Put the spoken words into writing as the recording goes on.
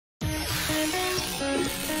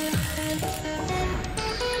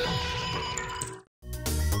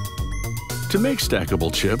To make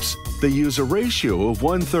stackable chips, they use a ratio of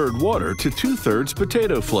 1/3 water to 2/3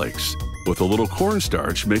 potato flakes, with a little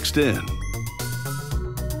cornstarch mixed in.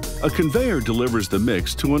 A conveyor delivers the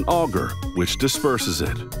mix to an auger, which disperses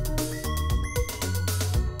it.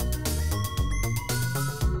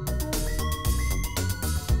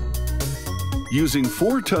 Using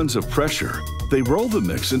 4 tons of pressure, they roll the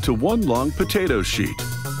mix into one long potato sheet.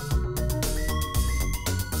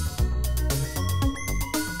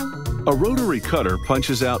 A rotary cutter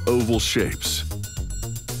punches out oval shapes.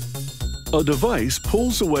 A device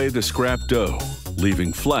pulls away the scrap dough,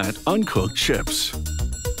 leaving flat, uncooked chips.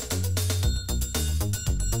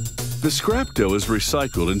 The scrap dough is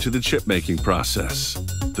recycled into the chip-making process.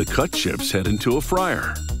 The cut chips head into a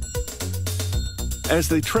fryer. As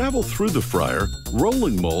they travel through the fryer,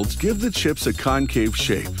 rolling molds give the chips a concave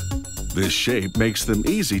shape. This shape makes them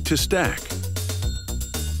easy to stack.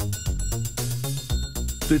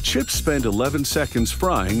 The chips spend 11 seconds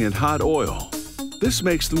frying in hot oil. This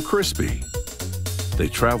makes them crispy. They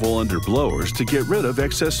travel under blowers to get rid of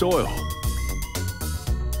excess oil.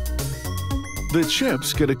 The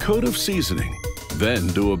chips get a coat of seasoning, then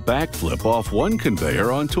do a backflip off one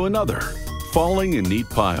conveyor onto another, falling in neat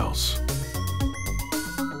piles.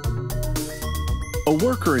 A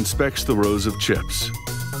worker inspects the rows of chips.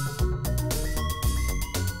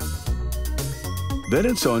 Then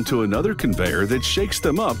it's onto another conveyor that shakes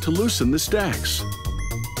them up to loosen the stacks.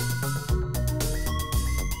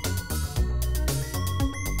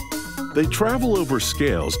 They travel over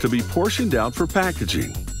scales to be portioned out for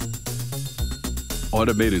packaging.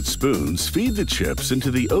 Automated spoons feed the chips into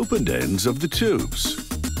the opened ends of the tubes.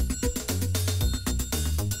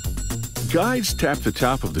 Guides tap the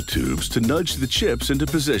top of the tubes to nudge the chips into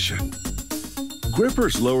position.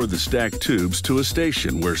 Grippers lower the stacked tubes to a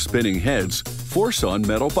station where spinning heads force on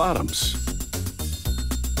metal bottoms.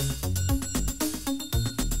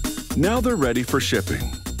 Now they're ready for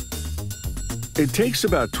shipping. It takes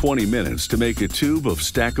about 20 minutes to make a tube of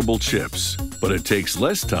stackable chips, but it takes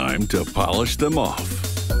less time to polish them off.